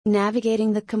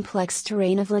Navigating the complex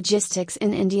terrain of logistics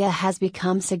in India has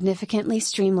become significantly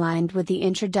streamlined with the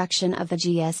introduction of the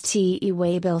GST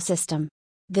e-waybill system.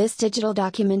 This digital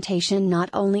documentation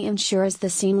not only ensures the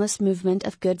seamless movement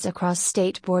of goods across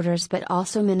state borders but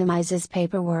also minimizes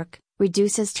paperwork,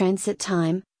 reduces transit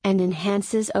time, and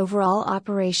enhances overall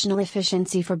operational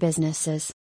efficiency for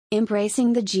businesses.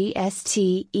 Embracing the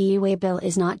GST e-waybill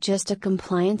is not just a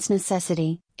compliance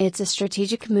necessity, it's a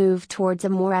strategic move towards a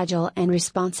more agile and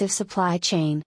responsive supply chain.